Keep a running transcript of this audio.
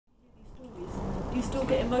Do you still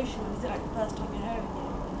get emotional? Is it like the first time you're hearing it?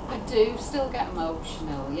 I do still get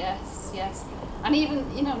emotional, yes, yes. And even,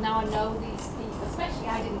 you know, now I know these people, especially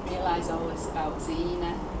I didn't realise all this about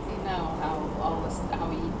Zena, you know, how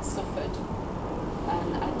he suffered.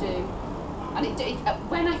 And I do. And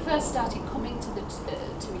when I first started coming to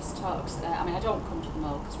his talks, I mean, I don't come to them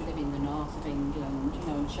all because we live in the north of England, you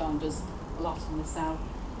know, and Shaun does a lot in the south.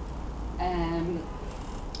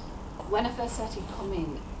 When I first started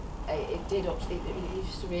coming, it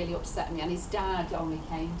used to really upset me, and his dad only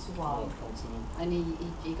came to one, and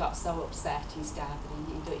he got so upset, his dad,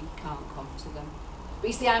 that he can't come to them. But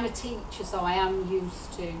you see, I'm a teacher, so I am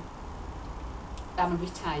used to, I'm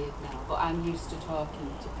retired now, but I'm used to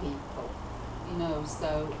talking to people, you know,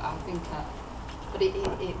 so I think but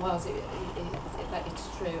it's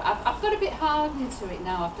true. I've got a bit hardened to it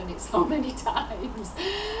now, I've done it so many times.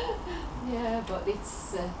 Yeah, but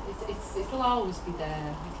it'll always be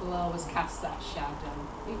there. It'll always cast that shadow,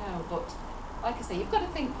 you know. But like I say, you've got to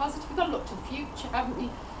think positive. You've got to look to the future, haven't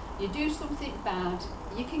you? You do something bad,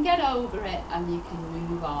 you can get over it, and you can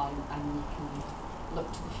move on, and you can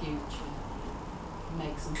look to the future and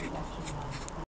make something better in life.